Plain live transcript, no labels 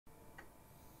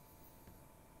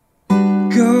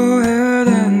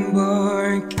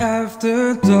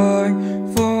after dark,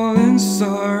 falling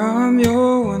star, I'm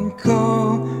your one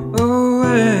call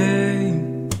away.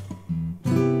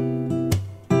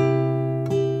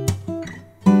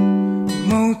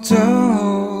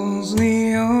 Motels,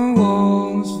 neon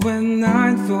walls, when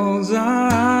night falls,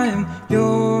 I am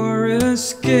your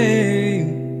escape.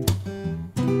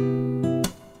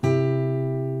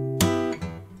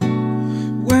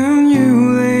 When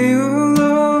you lay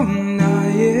alone,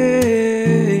 I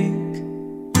ache.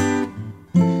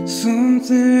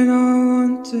 Something I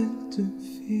wanted to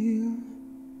feel.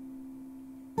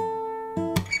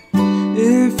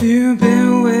 If you've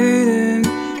been waiting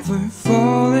for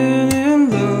falling in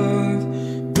love,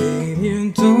 baby,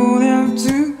 you don't have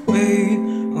to wait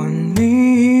on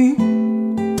me.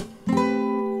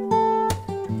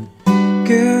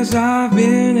 'Cause I've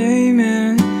been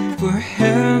aiming for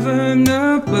heaven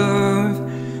above,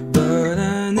 but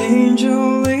an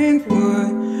angel ain't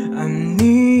what I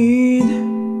need.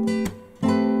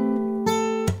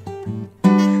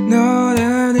 Not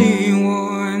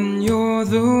anyone, you're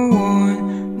the one,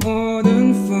 more than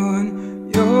fun,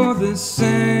 you're the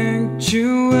sanctuary.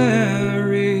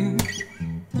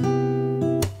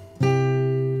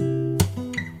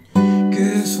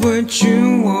 'Cause what you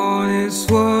want is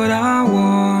what I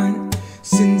want,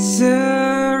 sincerity.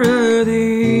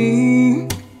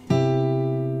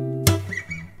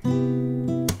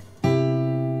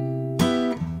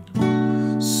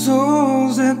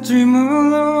 Souls that dream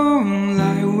alone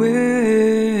lie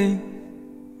awake.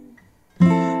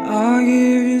 I'll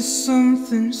give you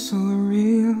something so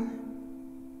real.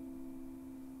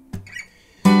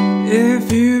 If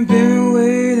you've been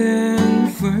waiting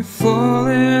for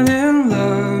falling in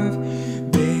love,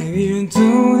 baby, you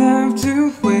don't have to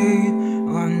wait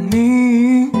on me.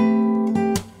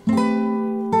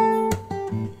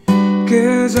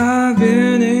 'Cause I've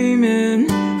been aiming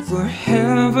for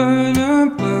heaven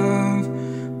above,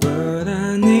 but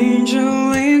an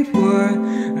angel ain't what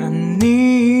I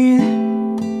need.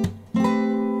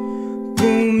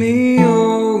 Pull me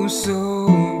oh so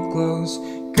close,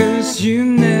 'cause you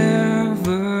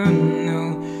never know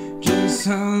just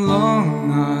how long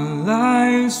our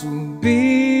lives will be.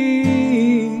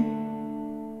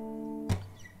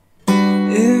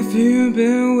 If you've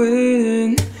been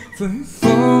waiting for